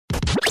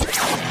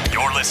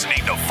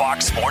listening to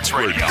Fox Sports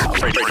Radio.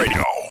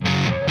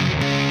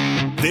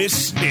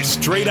 This is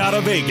Straight Outta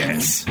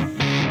Vegas.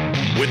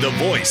 With the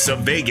voice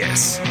of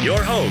Vegas,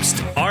 your host,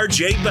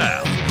 RJ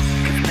Bell.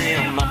 Give me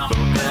a number,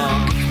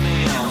 girl. Give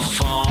me a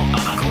phone.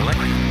 I'm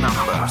collecting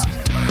numbers.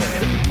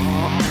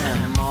 More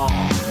and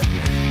more.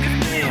 Give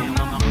me a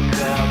number,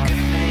 girl.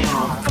 Give me a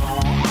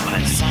phone. I'm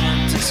a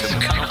scientist of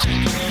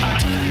counting. I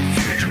tell you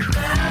future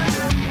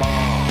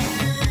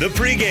more. The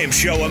pregame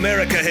show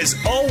America has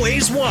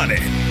always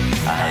wanted.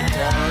 I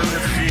tell the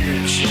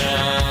future.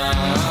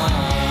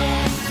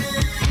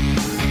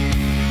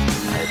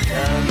 I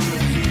tell the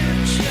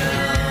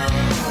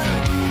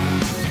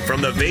future.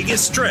 From the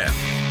Vegas Strip,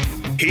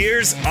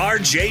 here's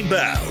RJ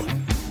Bell.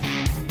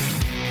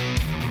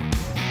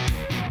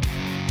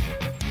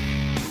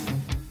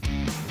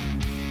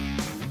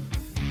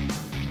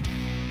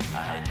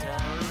 I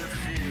tell the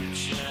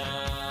future.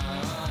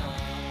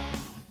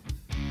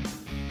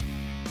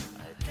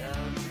 I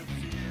tell the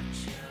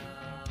future.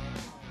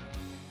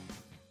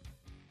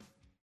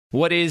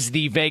 What is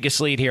the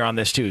Vegas lead here on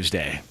this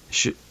Tuesday?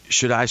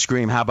 Should I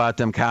scream, how about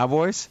them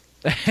Cowboys?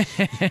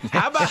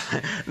 How about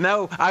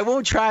no, I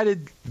won't try to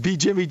be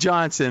Jimmy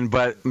Johnson,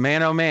 but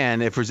man, oh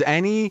man, if there's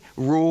any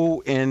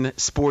rule in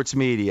sports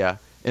media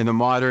in the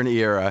modern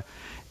era,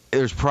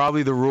 there's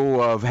probably the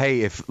rule of,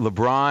 hey, if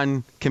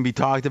LeBron can be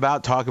talked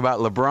about, talk about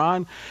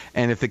LeBron,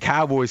 and if the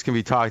Cowboys can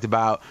be talked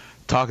about,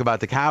 talk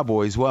about the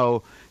Cowboys.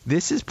 Well,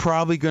 this is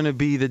probably going to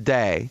be the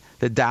day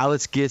that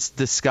Dallas gets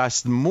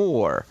discussed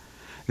more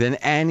than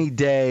any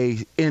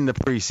day in the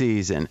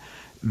preseason.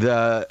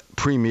 The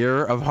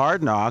premiere of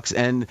Hard Knocks,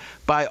 and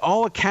by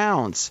all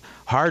accounts,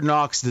 Hard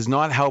Knocks does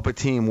not help a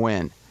team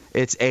win.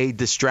 It's a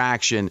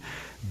distraction.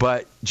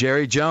 But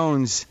Jerry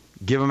Jones,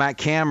 give him that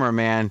camera,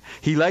 man.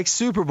 He likes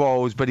Super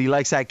Bowls, but he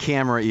likes that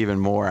camera even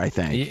more, I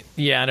think.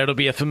 Yeah, and it'll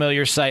be a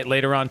familiar sight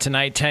later on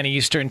tonight, 10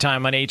 Eastern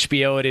time on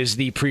HBO. It is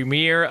the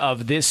premiere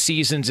of this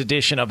season's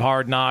edition of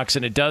Hard Knocks,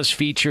 and it does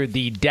feature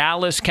the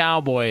Dallas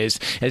Cowboys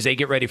as they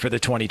get ready for the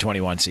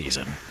 2021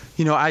 season.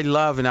 You know, I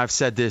love, and I've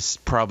said this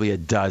probably a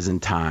dozen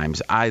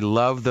times, I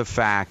love the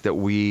fact that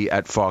we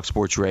at Fox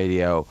Sports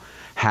Radio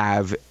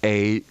have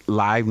a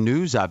live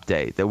news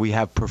update, that we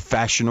have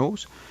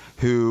professionals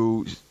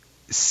who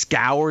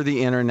scour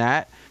the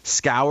internet,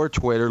 scour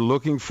Twitter,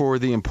 looking for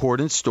the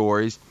important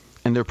stories,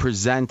 and they're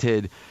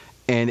presented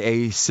in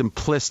a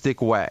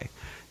simplistic way.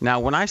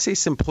 Now, when I say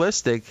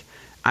simplistic,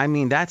 I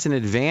mean that's an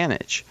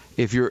advantage.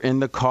 If you're in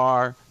the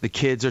car, the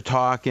kids are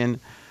talking,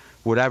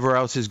 whatever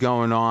else is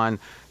going on,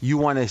 you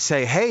want to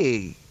say,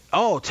 hey,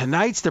 oh,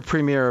 tonight's the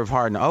premiere of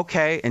Harden.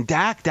 Okay, and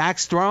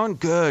Dak's thrown?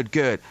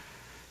 Good.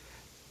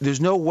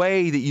 There's no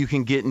way that you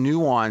can get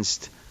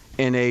nuanced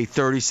in a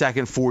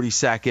 30-second,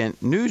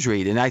 40-second news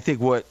read. And I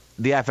think what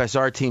the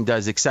FSR team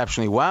does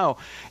exceptionally well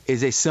is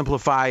they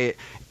simplify it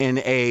in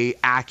a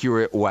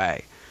accurate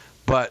way.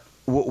 But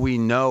what we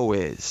know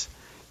is,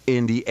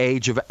 in the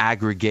age of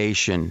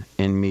aggregation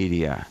in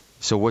media,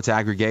 so what's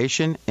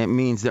aggregation? It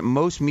means that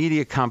most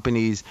media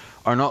companies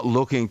are not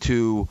looking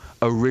to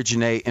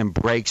originate and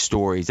break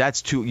stories.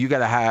 That's too. You got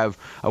to have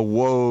a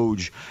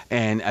Woj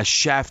and a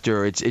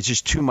Schefter. It's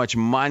just too much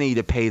money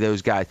to pay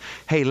those guys.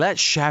 Hey, let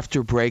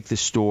Schefter break the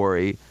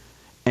story,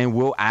 and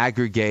we'll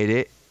aggregate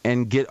it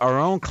and get our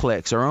own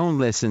clicks, our own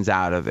listens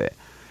out of it.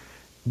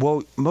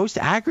 Well, most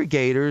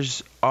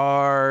aggregators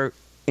are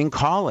in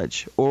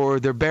college, or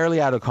they're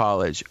barely out of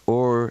college,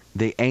 or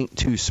they ain't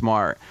too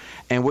smart.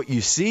 And what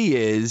you see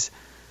is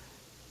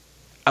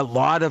a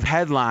lot of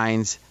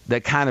headlines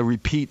that kind of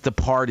repeat the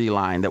party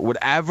line, that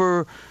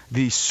whatever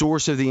the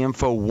source of the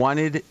info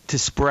wanted to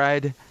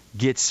spread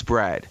gets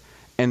spread.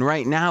 And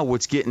right now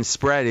what's getting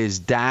spread is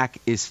Dak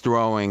is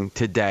throwing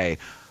today.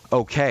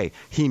 Okay,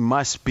 he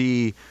must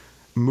be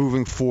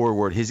moving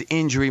forward. His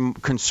injury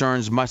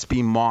concerns must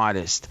be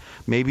modest.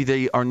 Maybe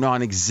they are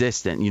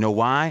non-existent. You know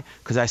why?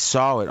 Because I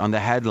saw it on the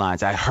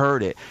headlines. I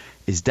heard it.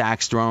 Is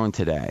Dak's throwing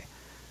today?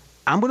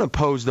 I'm going to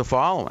pose the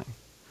following.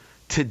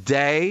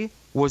 Today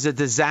was a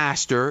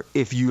disaster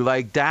if you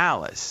like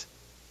Dallas.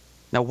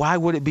 Now, why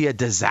would it be a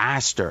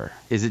disaster?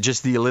 Is it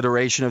just the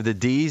alliteration of the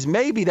D's?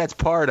 Maybe that's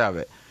part of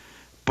it.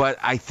 But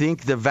I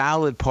think the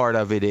valid part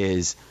of it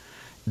is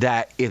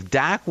that if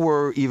Dak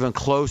were even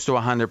close to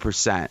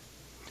 100%,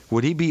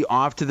 would he be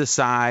off to the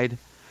side,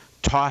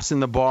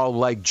 tossing the ball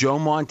like Joe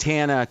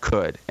Montana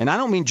could? And I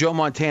don't mean Joe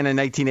Montana in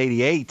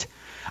 1988.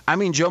 I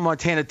mean Joe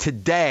Montana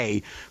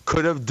today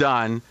could have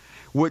done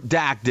what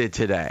Dak did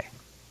today.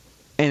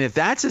 And if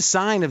that's a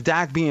sign of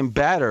Dak being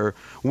better,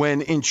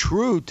 when in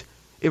truth,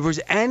 if there's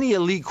any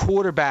elite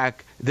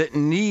quarterback that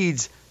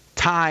needs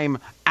time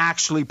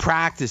actually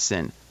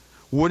practicing,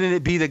 wouldn't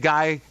it be the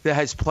guy that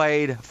has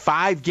played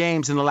 5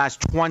 games in the last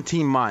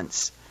 20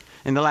 months?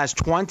 In the last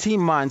 20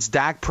 months,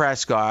 Dak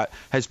Prescott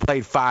has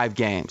played 5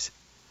 games.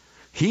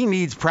 He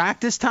needs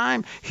practice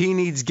time. He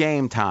needs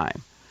game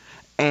time.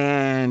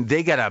 And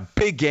they got a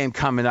big game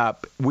coming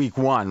up week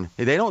 1.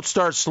 They don't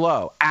start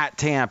slow at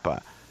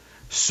Tampa.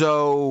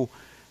 So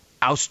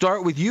I'll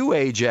start with you,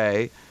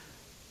 AJ.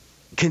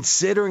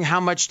 considering how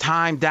much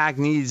time Dak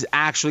needs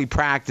actually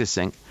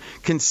practicing,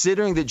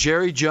 considering that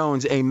Jerry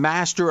Jones, a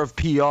master of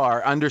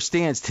PR,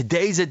 understands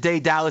today's a day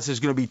Dallas is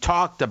going to be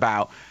talked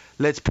about.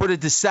 Let's put a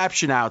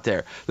deception out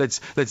there.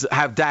 Let's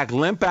have Dak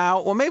limp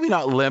out. Well, maybe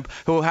not limp.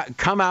 He'll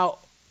come out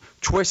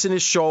twisting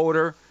his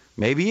shoulder.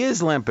 Maybe he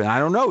is limping. I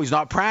don't know. He's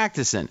not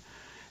practicing.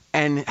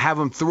 And have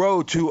him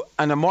throw to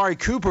an Amari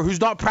Cooper who's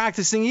not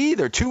practicing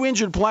either. 2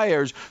 injured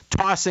players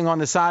tossing on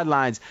the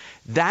sidelines.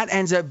 That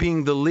ends up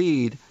being the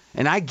lead.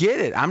 And I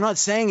get it. I'm not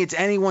saying it's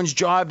anyone's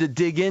job to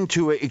dig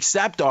into it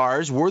except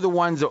ours. We're the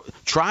ones that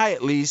try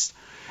at least.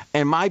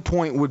 And my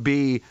point would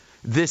be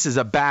this is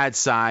a bad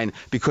sign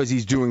because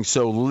he's doing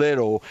so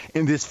little.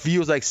 And this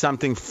feels like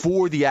something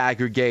for the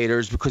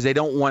aggregators because they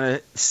don't want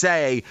to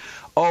say,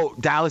 oh,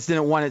 Dallas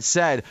didn't want it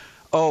said.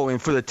 Oh,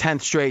 and for the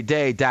 10th straight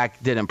day,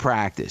 Dak didn't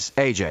practice.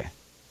 AJ.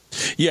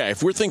 Yeah,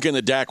 if we're thinking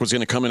that Dak was going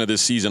to come into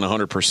this season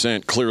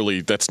 100%,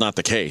 clearly that's not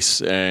the case.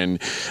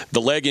 And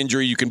the leg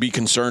injury, you can be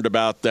concerned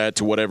about that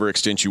to whatever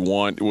extent you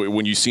want.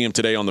 When you see him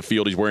today on the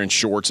field, he's wearing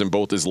shorts and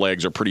both his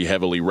legs are pretty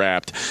heavily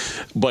wrapped.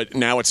 But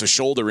now it's a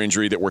shoulder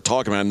injury that we're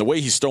talking about. And the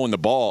way he's throwing the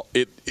ball,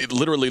 it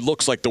literally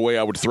looks like the way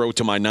I would throw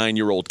to my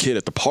 9-year-old kid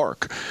at the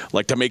park,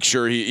 like to make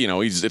sure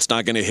it's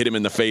not going to hit him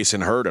in the face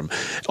and hurt him.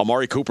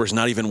 Amari Cooper's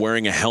not even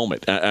wearing a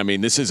helmet. I mean,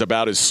 this is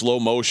about as slow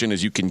motion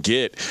as you can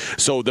get.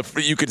 So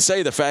you could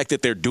say the fact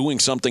that they're doing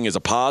something is a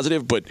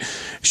positive, but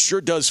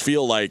sure does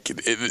feel like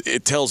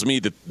it tells me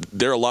that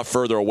they're a lot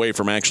further away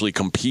from actually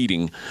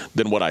competing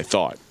than what I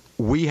thought.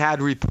 We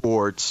had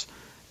reports,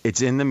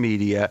 it's in the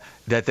media,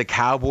 that the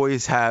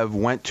Cowboys have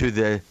went to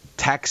the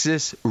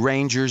Texas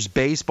Rangers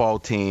baseball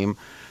team,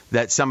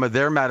 that some of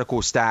their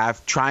medical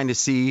staff trying to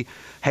see,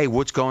 hey,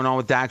 what's going on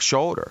with Dak's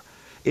shoulder?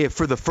 If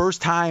for the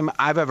first time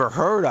I've ever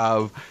heard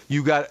of,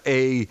 you got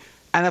a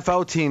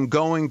NFL team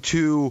going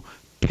to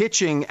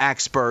pitching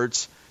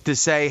experts to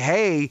say,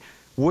 hey,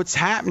 what's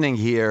happening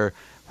here?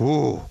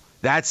 Ooh,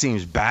 that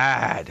seems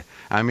bad.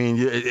 I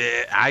mean,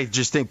 I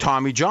just think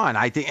Tommy John.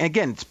 I think,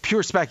 again, it's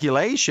pure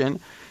speculation,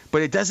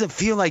 but it doesn't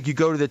feel like you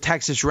go to the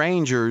Texas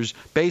Rangers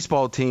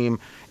baseball team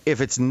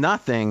if it's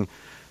nothing.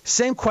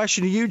 Same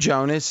question to you,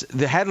 Jonas.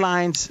 The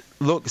headlines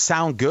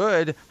sound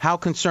good. How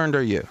concerned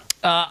are you?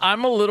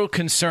 I'm a little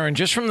concerned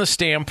just from the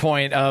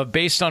standpoint of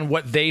based on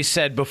what they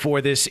said before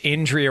this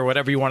injury or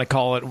whatever you want to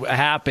call it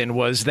happened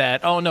was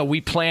that, oh, no,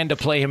 we plan to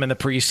play him in the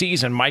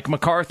preseason. Mike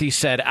McCarthy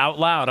said out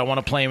loud, I want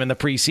to play him in the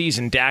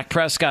preseason. Dak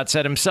Prescott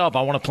said himself,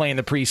 I want to play in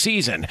the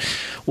preseason.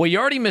 Well, you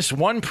already missed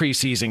one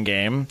preseason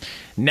game.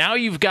 Now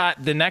you've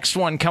got the next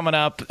one coming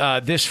up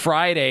this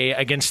Friday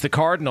against the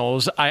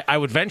Cardinals. I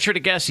would venture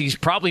to guess he's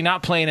probably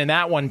not playing in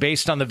that one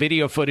based on the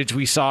video footage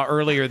we saw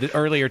earlier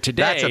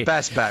today. That's a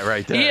best bet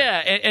right there. Yeah,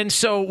 and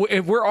so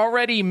we're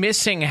already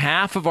missing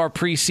half of our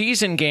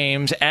preseason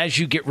games as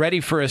you get ready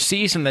for a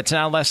season that's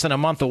now less than a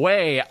month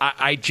away.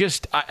 I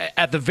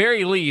at the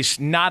very least,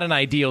 not an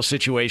ideal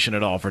situation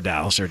at all for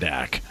Dallas or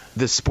Dak.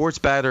 The sports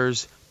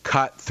bettors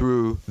cut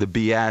through the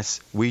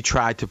BS. We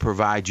tried to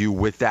provide you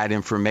with that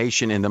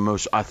information in the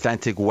most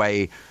authentic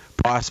way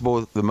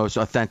possible, the most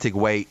authentic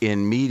way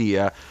in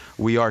media.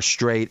 We are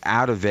Straight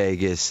Out of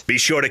Vegas. Be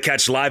sure to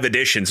catch live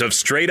editions of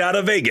Straight Out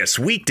of Vegas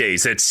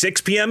weekdays at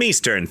 6 p.m.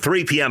 Eastern,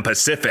 3 p.m.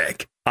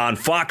 Pacific on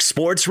Fox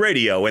Sports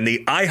Radio and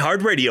the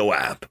iHeartRadio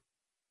app.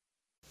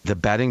 The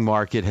betting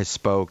market has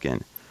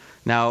spoken.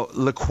 Now,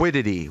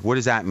 liquidity, what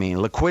does that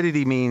mean?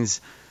 Liquidity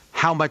means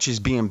how much is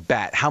being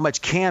bet, how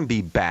much can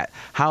be bet,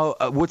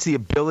 what's the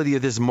ability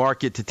of this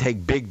market to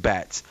take big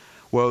bets?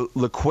 Well,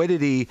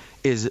 liquidity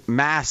is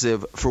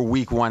massive for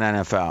Week 1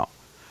 NFL.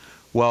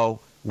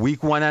 Well,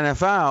 Week 1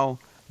 NFL,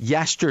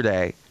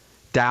 yesterday,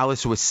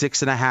 Dallas was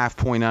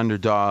 6.5-point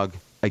underdog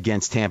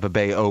against Tampa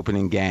Bay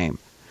opening game.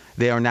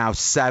 They are now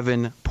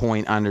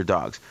 7-point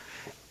underdogs.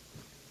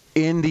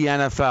 In the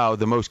NFL,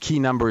 the most key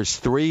number is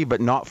 3, but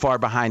not far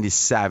behind is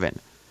 7.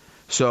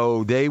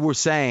 So they were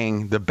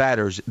saying, the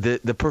bettors,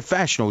 the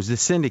professionals, the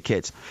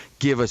syndicates,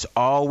 give us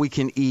all we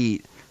can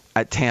eat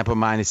at Tampa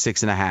minus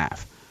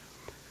 6.5.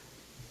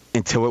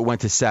 Until it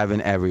went to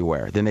 7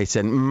 everywhere. Then they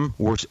said,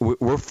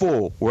 we're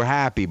full, we're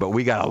happy, but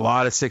we got a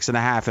lot of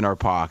 6.5 in our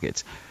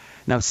pockets.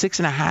 Now,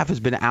 6.5 has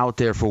been out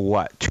there for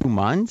what, 2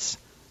 months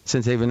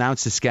since they've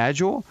announced the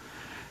schedule?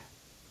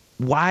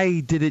 Why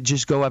did it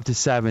just go up to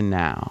 7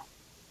 now?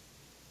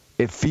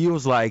 It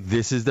feels like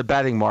this is the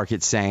betting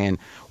market saying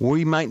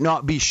we might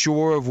not be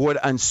sure of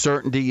what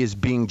uncertainty is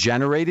being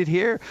generated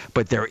here,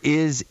 but there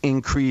is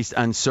increased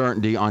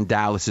uncertainty on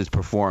Dallas's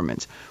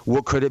performance.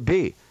 What could it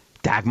be?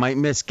 Dak might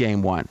miss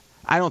game 1.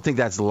 I don't think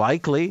that's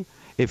likely.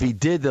 If he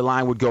did, the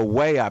line would go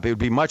way up. It would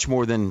be much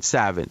more than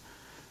 7.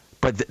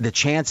 But the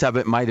chance of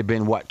it might have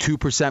been,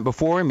 2%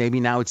 before? Maybe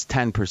now it's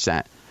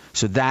 10%.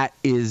 So that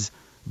is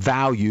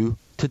value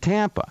to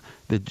Tampa,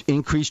 the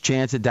increased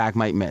chance that Dak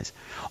might miss.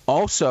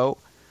 Also,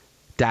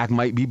 Dak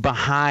might be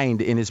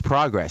behind in his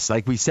progress.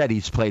 Like we said,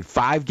 he's played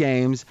 5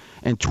 games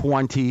in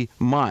 20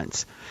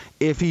 months.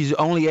 If he's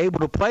only able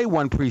to play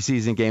one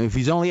preseason game, if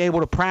he's only able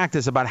to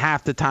practice about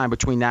half the time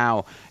between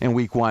now and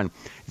week 1,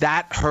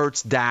 that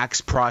hurts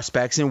Dak's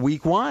prospects in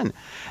week 1.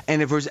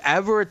 And if there's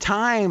ever a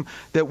time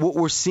that what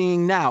we're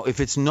seeing now, if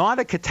it's not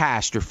a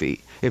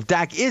catastrophe, if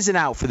Dak isn't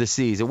out for the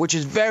season, which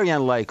is very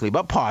unlikely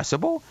but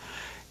possible,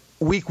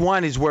 week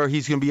 1 is where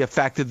he's going to be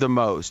affected the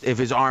most. If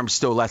his arm's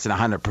still less than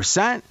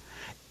 100%,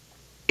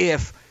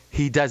 if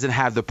he doesn't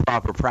have the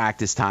proper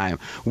practice time.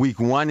 Week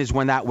 1 is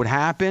when that would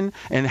happen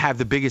and have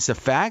the biggest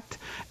effect.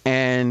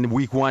 And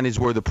week 1 is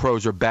where the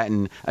pros are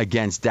betting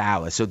against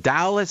Dallas. So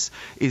Dallas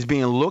is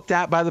being looked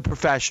at by the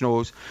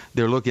professionals.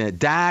 They're looking at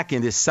Dak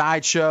and this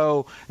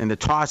sideshow and the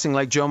tossing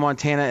like Joe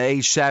Montana at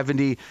age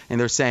 70. And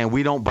they're saying,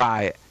 we don't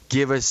buy it.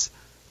 Give us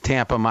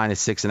Tampa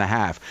minus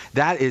 6.5.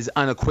 That is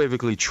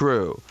unequivocally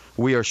true.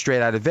 We are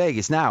straight out of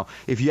Vegas. Now,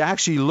 if you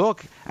actually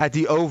look at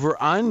the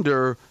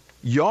over-under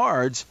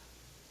yards,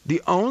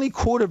 the only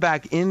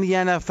quarterback in the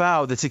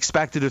NFL that's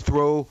expected to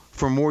throw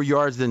for more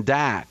yards than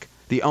Dak,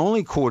 the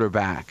only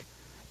quarterback,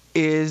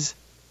 is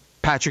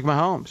Patrick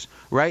Mahomes.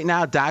 Right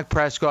now, Dak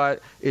Prescott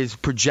is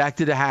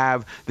projected to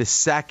have the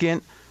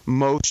second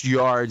most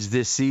yards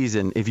this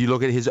season if you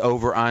look at his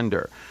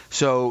over-under.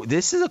 So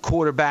this is a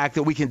quarterback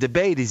that we can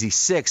debate. Is he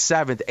 6th,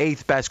 7th,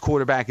 8th best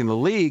quarterback in the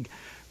league?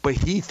 But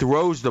he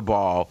throws the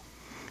ball.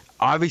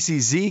 Obviously,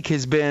 Zeke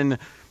has been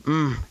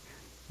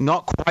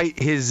not quite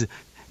his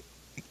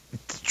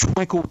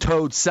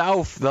twinkle-toed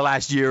self the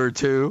last year or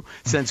two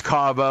since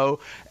Cabo.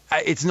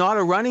 It's not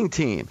a running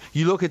team.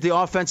 You look at the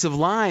offensive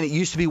line, it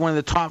used to be one of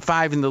the top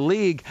 5 in the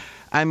league.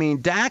 I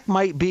mean, Dak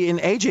might be, and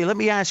AJ, let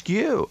me ask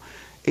you,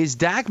 is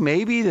Dak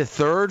maybe the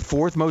 3rd,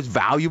 4th most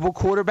valuable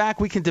quarterback?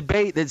 We can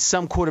debate that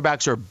some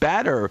quarterbacks are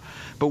better,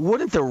 but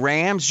wouldn't the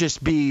Rams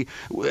just be,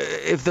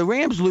 if the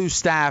Rams lose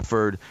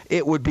Stafford,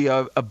 it would be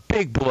a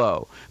big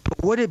blow.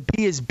 But would it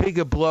be as big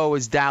a blow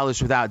as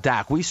Dallas without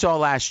Dak? We saw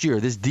last year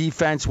this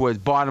defense was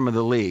bottom of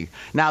the league.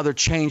 Now they're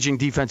changing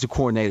defensive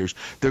coordinators.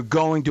 They're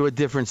going to a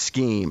different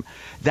scheme.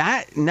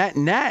 That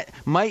net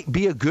might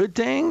be a good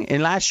thing,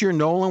 and last year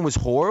Nolan was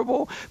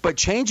horrible, but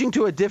changing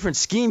to a different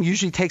scheme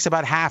usually takes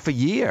about half a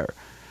year.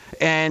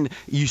 And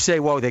you say,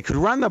 well, they could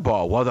run the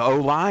ball. Well, the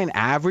O-line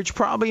average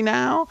probably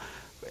now.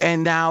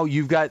 And now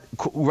you've got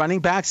running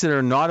backs that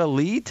are not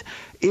elite.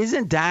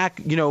 Isn't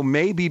Dak,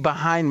 maybe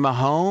behind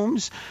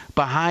Mahomes,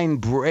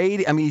 behind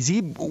Brady? I mean,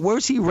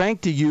 where's he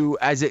ranked to you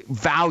as a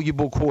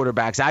valuable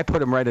quarterbacks? I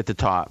put him right at the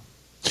top.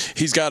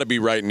 He's got to be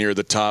right near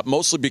the top,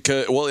 mostly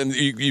because, well, and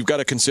you've got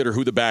to consider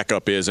who the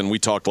backup is. And we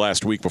talked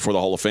last week before the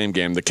Hall of Fame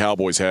game. The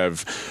Cowboys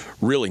have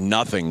really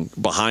nothing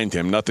behind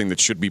him, nothing that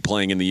should be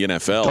playing in the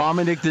NFL.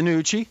 Dominic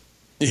DiNucci.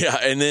 Yeah,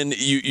 and then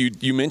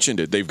you mentioned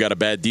it. They've got a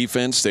bad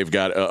defense. They've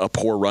got a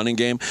poor running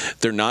game.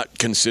 They're not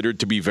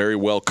considered to be very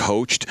well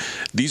coached.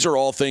 These are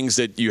all things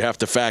that you have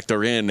to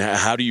factor in.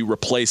 How do you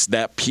replace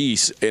that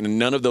piece? And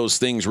none of those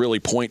things really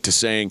point to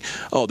saying,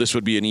 oh, this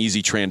would be an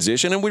easy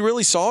transition. And we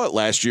really saw it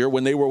last year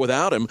when they were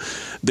without him.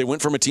 They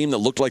went from a team that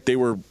looked like they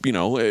were,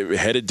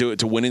 headed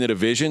to winning the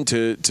division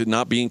to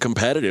not being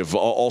competitive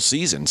all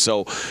season.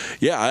 So,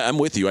 yeah, I'm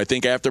with you. I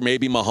think after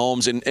maybe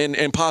Mahomes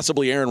and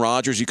possibly Aaron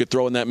Rodgers, you could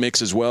throw in that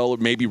mix as well.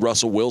 Maybe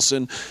Russell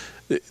Wilson.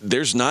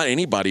 There's not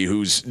anybody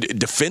who's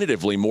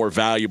definitively more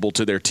valuable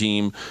to their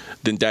team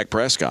than Dak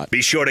Prescott.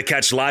 Be sure to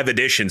catch live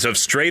editions of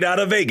Straight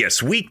Outta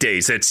Vegas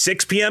weekdays at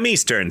 6 p.m.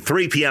 Eastern,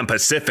 3 p.m.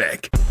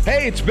 Pacific.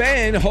 Hey, it's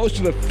Ben, host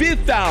of the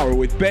 5th Hour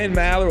with Ben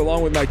Maller,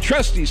 along with my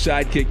trusty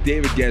sidekick,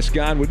 David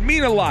Gascon. Would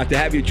mean a lot to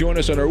have you join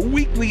us on our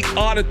weekly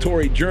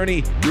auditory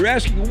journey. You're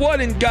asking, what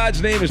in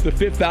God's name is the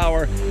 5th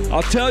Hour?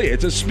 I'll tell you,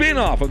 it's a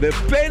spin-off of the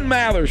Ben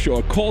Maller Show,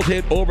 a cult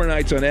hit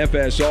overnights on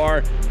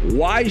FSR.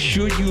 Why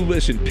should you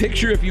listen?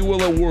 Picture, if you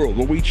will, a world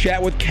where we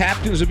chat with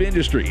captains of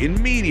industry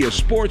in media,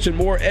 sports, and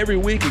more every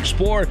week.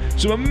 Explore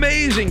some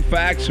amazing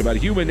facts about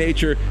human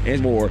nature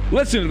and more.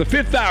 Listen to the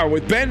 5th Hour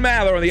with Ben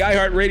Maller on the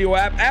iHeartRadio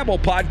app, Apple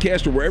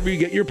Podcast, or wherever you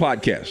get your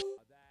podcasts.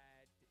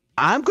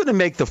 I'm going to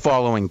make the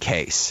following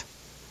case.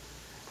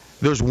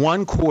 There's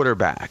one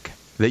quarterback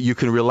that you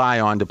can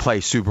rely on to play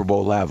Super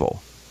Bowl level.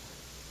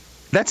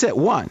 That's it,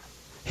 one.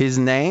 His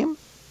name,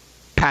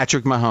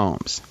 Patrick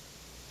Mahomes.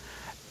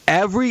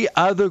 Every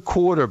other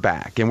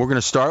quarterback, and we're going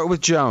to start with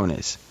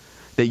Jonas,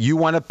 that you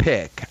want to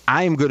pick,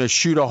 I am going to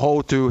shoot a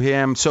hole through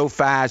him so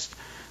fast,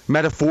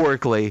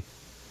 metaphorically,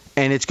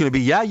 and it's going to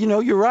be,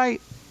 you're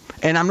right.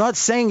 And I'm not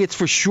saying it's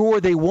for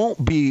sure they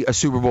won't be a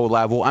Super Bowl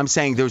level. I'm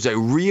saying there's a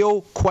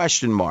real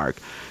question mark.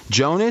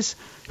 Jonas,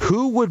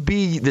 who would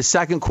be the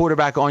second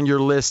quarterback on your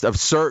list of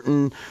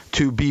certain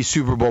to be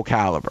Super Bowl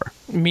caliber?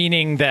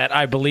 Meaning that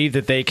I believe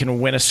that they can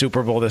win a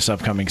Super Bowl this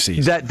upcoming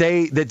season.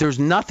 That there's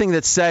nothing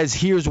that says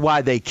here's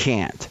why they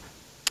can't.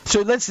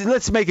 So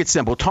let's make it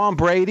simple. Tom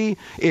Brady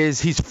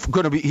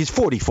he's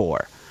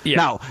 44. Yeah.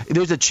 Now,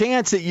 there's a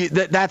chance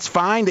that's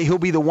fine, that he'll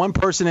be the one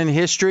person in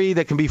history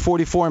that can be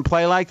 44 and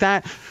play like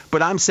that.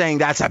 But I'm saying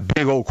that's a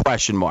big old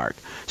question mark.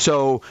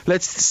 So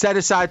let's set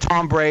aside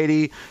Tom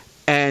Brady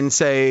and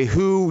say,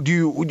 who do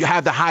you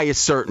have the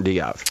highest certainty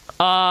of?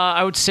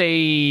 I would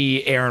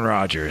say Aaron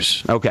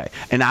Rodgers. Okay.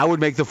 And I would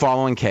make the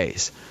following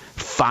case.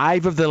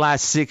 5 of the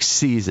last 6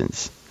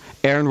 seasons,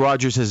 Aaron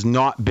Rodgers has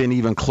not been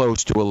even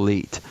close to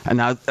elite. And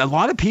now a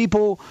lot of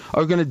people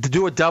are going to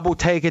do a double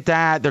take at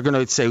that. They're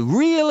going to say,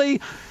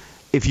 really?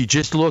 If you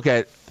just look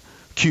at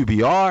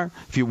QBR,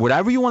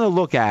 whatever you want to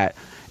look at,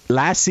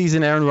 last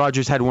season Aaron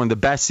Rodgers had one of the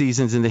best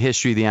seasons in the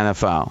history of the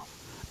NFL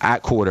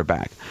at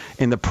quarterback.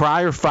 In the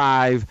prior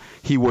 5,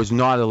 he was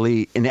not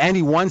elite in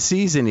any one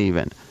season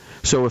even.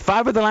 So if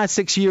 5 of the last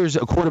 6 years a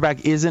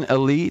quarterback isn't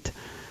elite,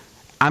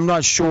 I'm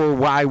not sure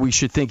why we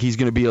should think he's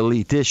going to be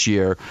elite this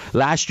year.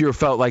 Last year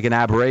felt like an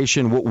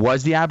aberration. What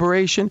was the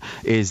aberration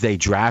is they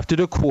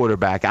drafted a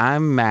quarterback.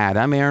 I'm mad.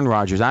 I'm Aaron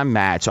Rodgers. I'm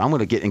mad. So I'm going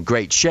to get in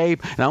great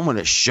shape, and I'm going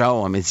to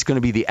show him. It's going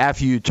to be the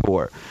FU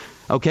tour.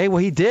 Okay, well,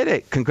 he did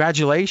it.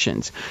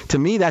 Congratulations. To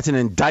me, that's an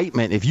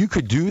indictment. If you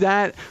could do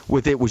that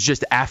with it was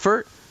just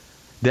effort,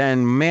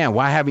 then, man,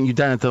 why haven't you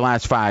done it the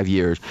last 5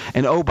 years?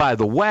 And, oh, by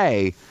the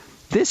way,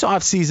 this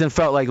offseason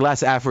felt like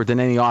less effort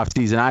than any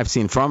offseason I've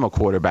seen from a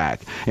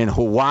quarterback. In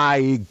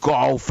Hawaii,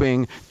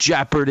 golfing,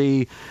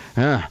 Jeopardy.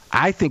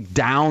 I think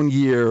down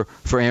year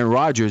for Aaron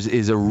Rodgers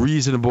is a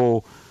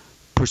reasonable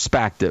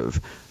perspective.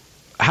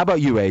 How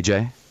about you,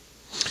 AJ?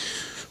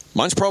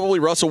 Mine's probably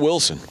Russell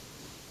Wilson.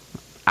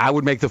 I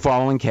would make the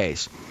following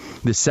case.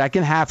 The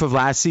second half of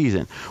last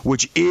season,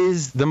 which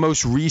is the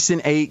most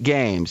recent 8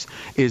 games,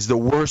 is the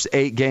worst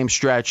 8-game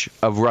stretch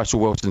of Russell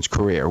Wilson's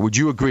career. Would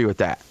you agree with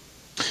that?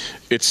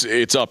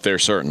 It's up there,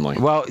 certainly.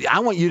 Well,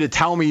 I want you to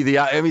tell me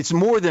it's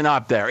more than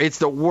up there. It's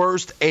the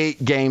worst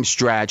 8-game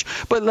stretch,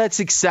 but let's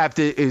accept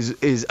it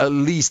is at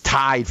least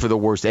tied for the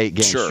worst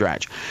 8-game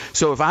stretch.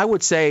 So if I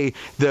would say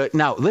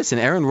now listen,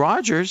 Aaron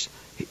Rodgers,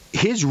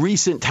 his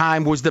recent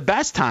time was the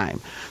best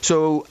time.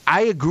 So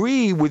I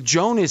agree with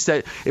Jonas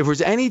that if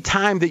there's any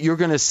time that you're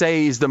going to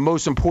say is the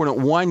most important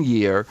one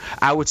year,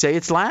 I would say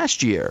it's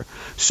last year.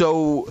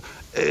 So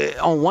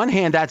on one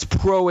hand, that's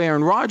pro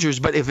Aaron Rodgers,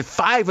 but if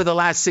 5 of the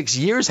last 6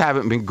 years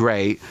haven't been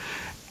great,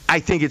 I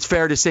think it's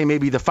fair to say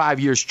maybe the 5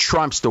 years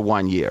trumps the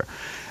 1 year.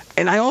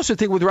 And I also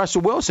think with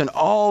Russell Wilson,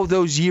 all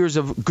those years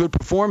of good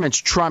performance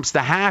trumps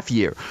the half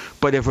year.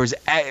 But if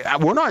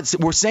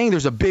we're saying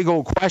there's a big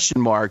old question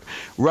mark.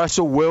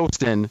 Russell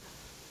Wilson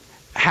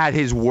had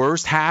his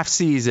worst half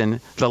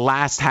season, the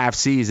last half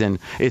season.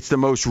 It's the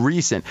most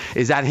recent.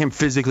 Is that him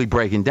physically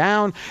breaking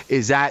down?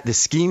 Is that the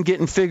scheme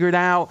getting figured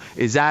out?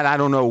 Is that I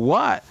don't know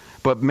what?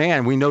 But,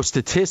 man, we know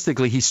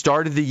statistically he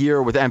started the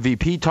year with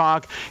MVP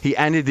talk. He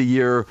ended the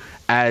year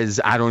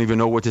as, I don't even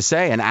know what to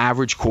say, an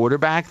average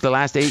quarterback the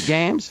last 8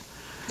 games.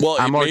 Well,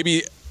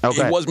 he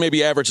was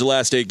maybe average the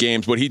last 8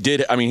 games, but he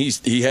did. I mean,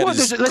 he had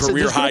his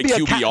career-high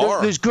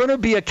QBR. There's going to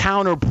be a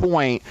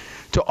counterpoint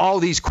to all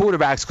these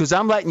quarterbacks because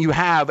I'm letting you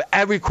have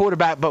every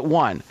quarterback but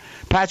one.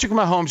 Patrick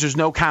Mahomes, there's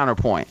no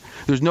counterpoint.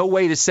 There's no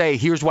way to say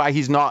here's why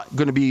he's not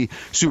going to be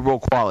Super Bowl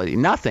quality.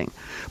 Nothing.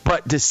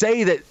 But to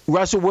say that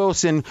Russell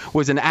Wilson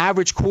was an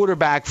average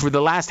quarterback for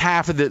the last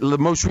half of the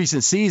most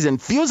recent season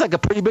feels like a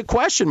pretty big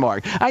question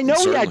mark. I know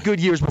he had good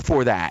years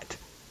before that.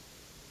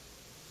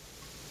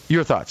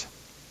 Your thoughts?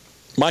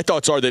 My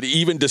thoughts are that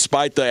even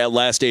despite the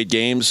last 8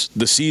 games,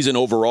 the season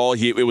overall,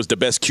 it was the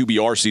best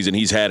QBR season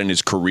he's had in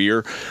his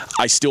career.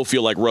 I still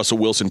feel like Russell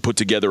Wilson put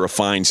together a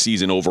fine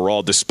season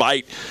overall,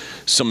 despite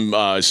some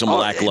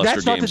lackluster games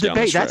That's not the debate. Down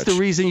the stretch. That's the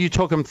reason you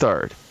took him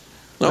third.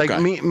 Okay.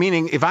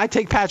 Meaning, if I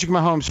take Patrick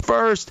Mahomes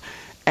first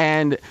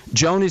and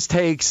Jonas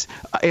takes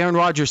Aaron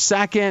Rodgers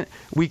second,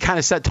 we kind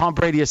of set Tom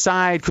Brady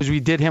aside because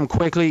we did him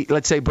quickly.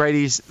 Let's say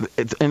Brady's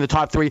in the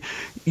top 3.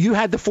 You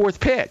had the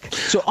 4th pick.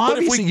 So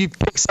obviously you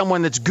pick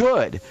someone that's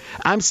good.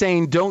 I'm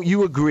saying, don't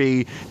you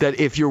agree that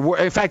if you're –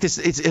 in fact,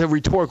 it's a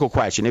rhetorical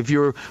question. If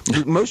your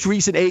most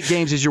recent 8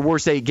 games is your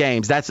worst 8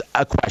 games, that's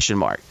a question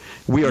mark.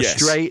 We are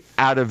straight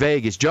out of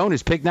Vegas.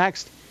 Jonas, pick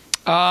next.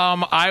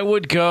 I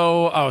would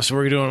go. So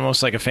we're doing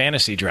almost like a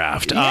fantasy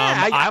draft.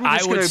 Yeah, I'm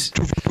just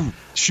going to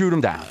shoot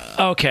him down.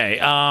 Okay.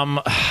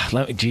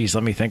 Let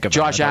me think about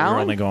Josh it. Allen.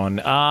 We're only going.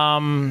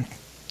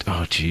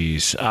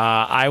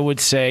 I would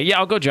say,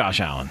 I'll go Josh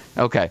Allen.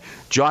 Okay,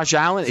 Josh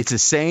Allen. It's the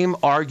same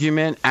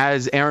argument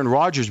as Aaron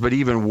Rodgers, but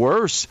even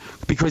worse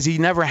because he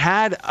never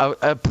had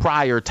a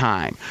prior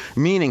time.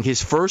 Meaning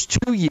his first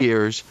 2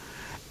 years,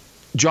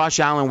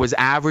 Josh Allen was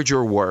average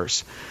or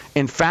worse.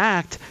 In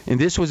fact, and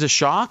this was a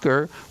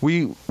shocker,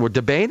 we were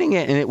debating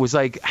it, and it was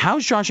like,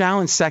 how's Josh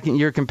Allen's second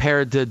year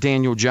compared to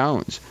Daniel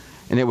Jones?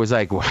 And it was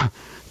like, well,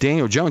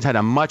 Daniel Jones had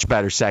a much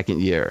better second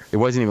year. It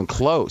wasn't even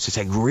close. It's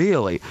like,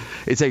 really?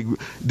 It's like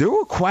there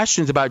were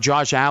questions about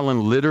Josh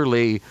Allen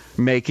literally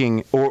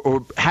making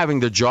or having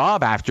the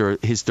job after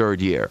his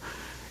 3rd year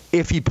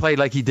if he played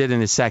like he did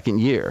in his second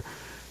year.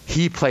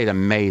 He played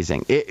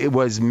amazing. It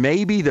was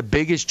maybe the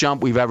biggest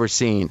jump we've ever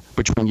seen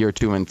between year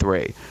 2 and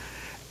 3.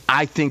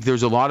 I think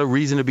there's a lot of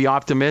reason to be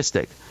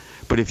optimistic.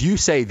 But if you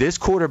say this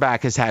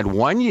quarterback has had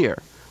 1 year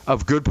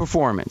of good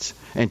performance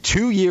and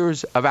 2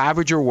 years of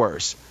average or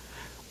worse,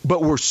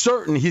 but we're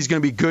certain he's going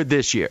to be good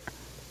this year,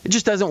 it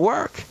just doesn't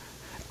work.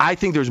 I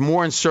think there's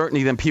more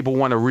uncertainty than people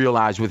want to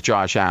realize with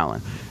Josh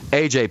Allen.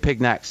 AJ, pick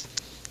next.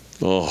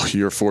 Oh,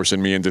 you're forcing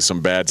me into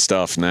some bad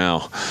stuff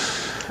now.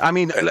 I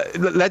mean,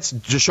 let's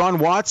Deshaun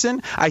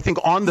Watson. I think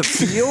on the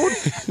field,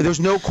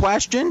 there's no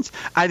questions.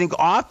 I think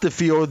off the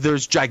field,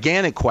 there's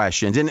gigantic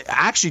questions. And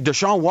actually,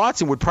 Deshaun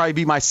Watson would probably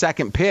be my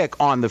second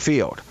pick on the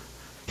field.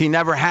 He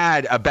never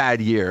had a bad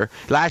year.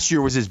 Last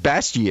year was his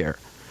best year.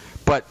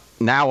 But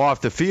now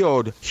off the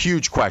field,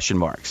 huge question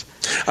marks.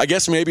 I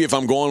guess maybe if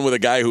I'm going with a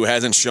guy who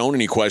hasn't shown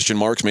any question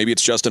marks, maybe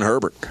it's Justin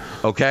Herbert.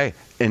 Okay,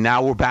 and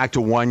now we're back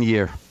to 1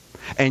 year.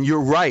 And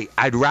you're right.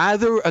 I'd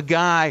rather a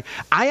guy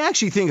 – I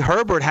actually think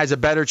Herbert has a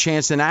better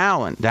chance than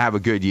Allen to have a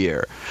good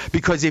year.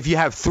 Because if you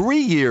have 3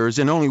 years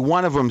and only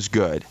one of them's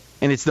good,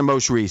 and it's the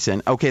most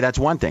recent, okay, that's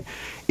one thing.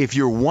 If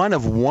you're one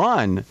of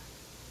one,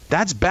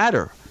 that's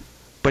better.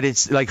 But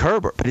it's like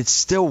Herbert, but it's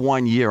still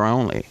 1 year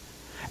only.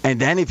 And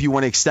then if you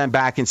want to extend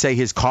back and say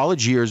his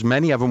college years,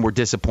 many of them were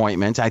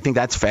disappointments, I think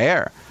that's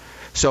fair.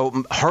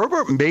 So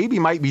Herbert maybe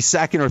might be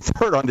second or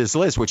third on this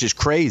list, which is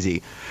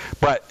crazy.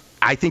 But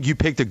I think you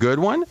picked a good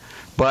one,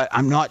 but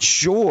I'm not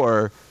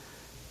sure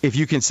if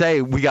you can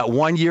say we got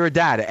 1 year of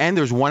data. And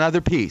there's one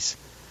other piece.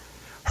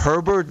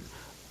 Herbert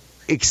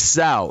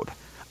excelled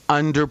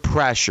under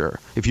pressure.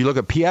 If you look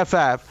at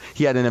PFF,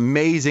 he had an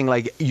amazing,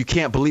 like, you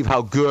can't believe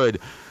how good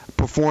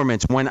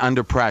performance when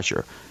under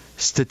pressure.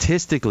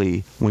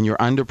 Statistically, when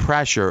you're under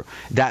pressure,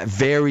 that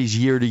varies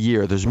year to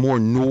year. There's more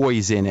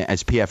noise in it,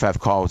 as PFF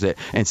calls it,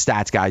 and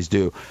stats guys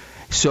do.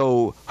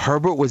 So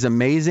Herbert was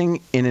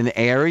amazing in an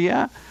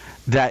area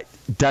that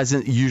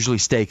doesn't usually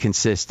stay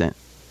consistent.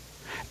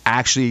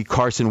 Actually,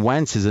 Carson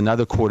Wentz is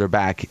another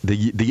quarterback.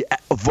 The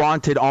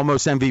vaunted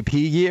almost MVP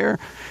year,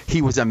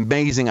 he was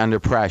amazing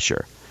under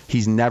pressure.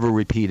 He's never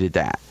repeated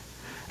that.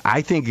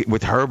 I think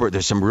with Herbert,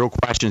 there's some real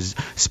questions,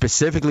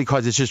 specifically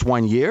because it's just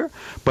 1 year,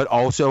 but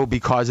also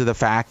because of the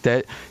fact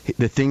that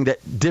the thing that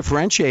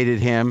differentiated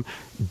him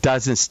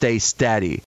doesn't stay steady.